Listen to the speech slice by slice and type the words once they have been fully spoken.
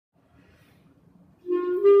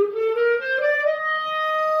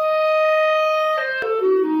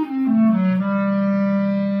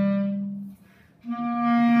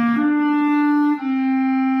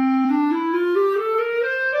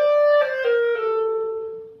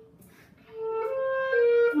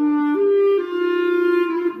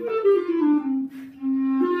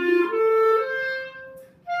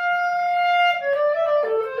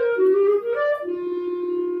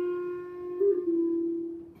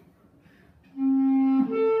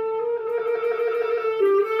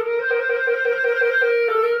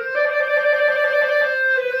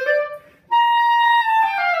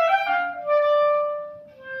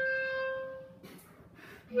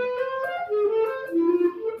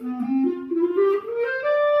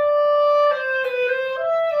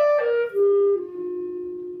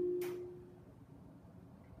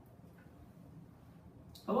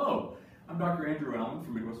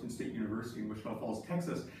University in Wichita Falls,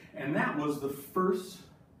 Texas, and that was the first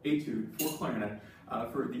etude for clarinet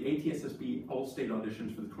for the ATSSB All-State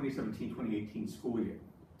auditions for the 2017-2018 school year.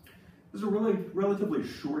 This is a relatively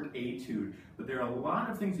short etude, but there are a lot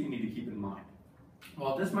of things that you need to keep in mind.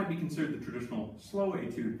 While this might be considered the traditional slow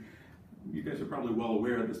etude, you guys are probably well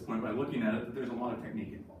aware at this point by looking at it that there's a lot of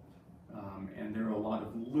technique involved. And there are a lot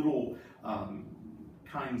of little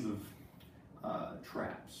kinds of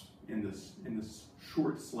traps in this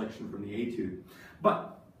short selection from the etude.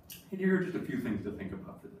 But here are just a few things to think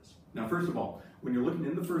about for this. Now, first of all, when you're looking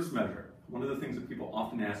in the first measure, one of the things that people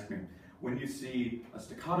often ask me, when you see a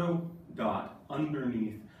staccato dot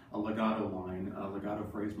underneath a legato line, a legato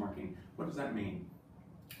phrase marking, what does that mean?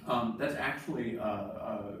 That's actually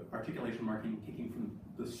articulation marking taken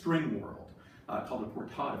from the string world, called a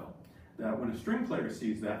portato. That when a string player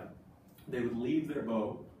sees that, they would leave their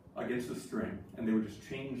bow against the string and they would just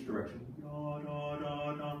change direction. Da, da,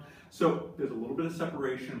 da, da. So there's a little bit of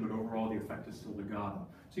separation, but overall the effect is still legato.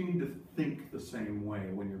 So you need to think the same way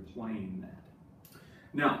when you're playing that.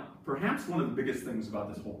 Now, perhaps one of the biggest things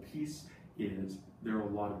about this whole piece is there are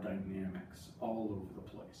a lot of dynamics all over the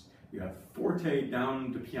place. You have forte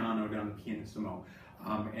down to piano, down to pianissimo,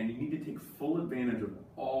 and you need to take full advantage of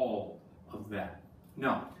all of that.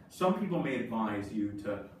 Now, some people may advise you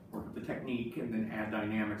to work with the technique and then add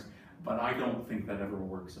dynamics, but I don't think that ever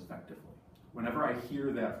works effectively. Whenever I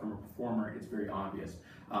hear that from a performer, it's very obvious.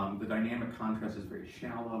 The dynamic contrast is very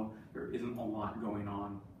shallow. There isn't a lot going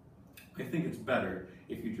on. I think it's better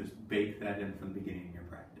if you just bake that in from the beginning of your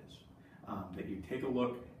practice. That you take a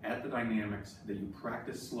look at the dynamics, that you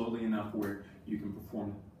practice slowly enough where you can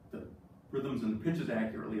perform the rhythms and the pitches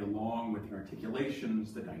accurately along with the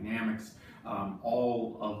articulations, the dynamics,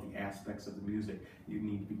 all of the aspects of the music you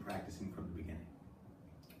need to be practicing from the beginning.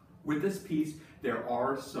 With this piece, there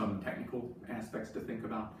are some technical aspects to think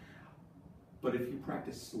about, but if you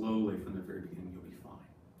practice slowly from the very beginning, you'll be fine.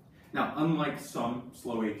 Now, unlike some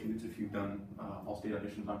slow etudes, if you've done all-state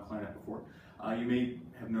auditions on clarinet before, you may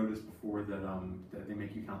have noticed before that they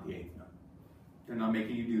make you count the eighth note. They're not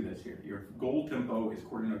making you do this here. Your goal tempo is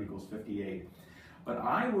quarter note equals 58. But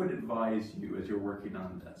I would advise you, as you're working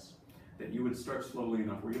on this, that you would start slowly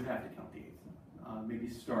enough where you have to count the eighth note. Maybe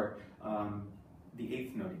start the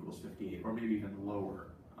eighth note equals 58, or maybe even lower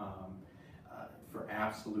for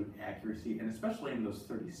absolute accuracy, and especially in those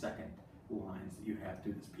 30-second lines that you have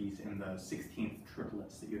through this piece and the 16th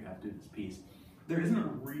triplets that you have through this piece. There isn't a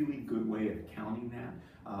really good way of counting that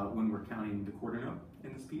when we're counting the quarter note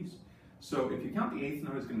in this piece. So if you count the eighth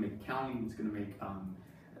note, it's going to make counting, it's going to make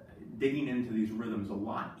digging into these rhythms a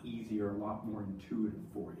lot easier, a lot more intuitive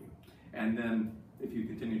for you. And then if you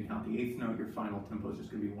continue to count the eighth note, your final tempo is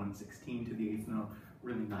just going to be 1/16 to the eighth note,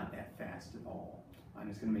 really not that fast at all. And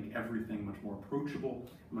it's going to make everything much more approachable,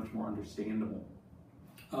 much more understandable.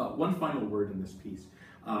 One final word in this piece.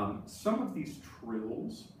 Some of these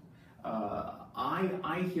trills,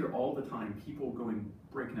 I hear all the time people going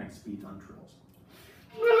breakneck speeds on trills.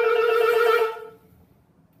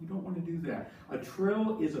 You don't want to do that. A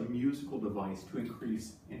trill is a musical device to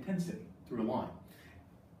increase intensity through a line.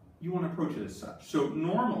 You want to approach it as such. So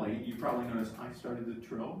normally, you probably noticed I started the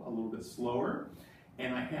trill a little bit slower,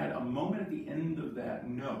 and I had a moment at the end of that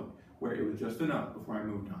note where it was just a note before I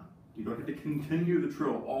moved on. You don't have to continue the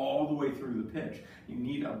trill all the way through the pitch. You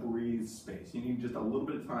need a breathe space. You need just a little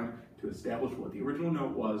bit of time to establish what the original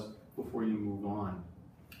note was before you move on.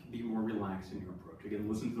 Be more relaxed in your approach. Again,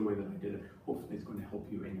 listen to the way that I did it. Hopefully it's going to help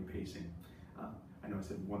you in your pacing. I know I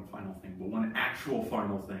said one final thing, but one actual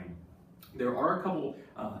final thing. There are a couple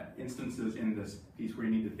instances in this piece where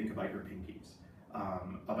you need to think about your pinkies,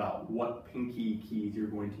 about what pinky keys you're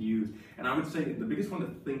going to use. And I would say the biggest one to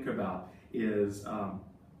think about is the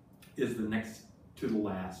next to the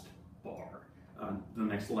last bar, the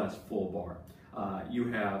next to last full bar.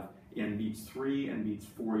 You have in beats 3 and beats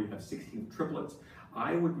 4, you have 16th triplets.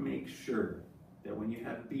 I would make sure that when you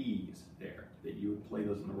have B's there, that you would play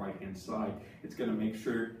those on the right-hand side. It's going to make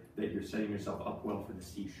sure that you're setting yourself up well for the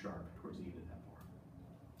C sharp towards the end of that bar.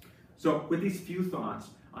 So with these few thoughts,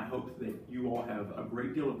 I hope that you all have a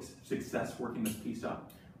great deal of success working this piece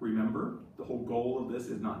up. Remember, the whole goal of this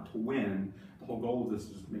is not to win. The whole goal of this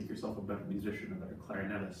is to make yourself a better musician, a better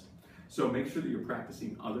clarinetist. So make sure that you're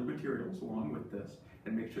practicing other materials along with this,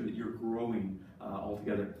 and make sure that you're growing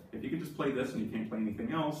altogether. If you could just play this and you can't play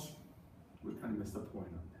anything else, we kind of missed the point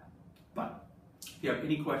of that. But if you have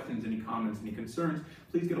any questions, any comments, any concerns,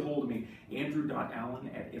 please get a hold of me,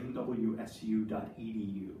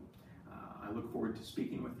 andrew.allen@mwsu.edu. I look forward to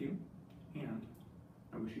speaking with you, and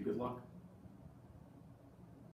I wish you good luck.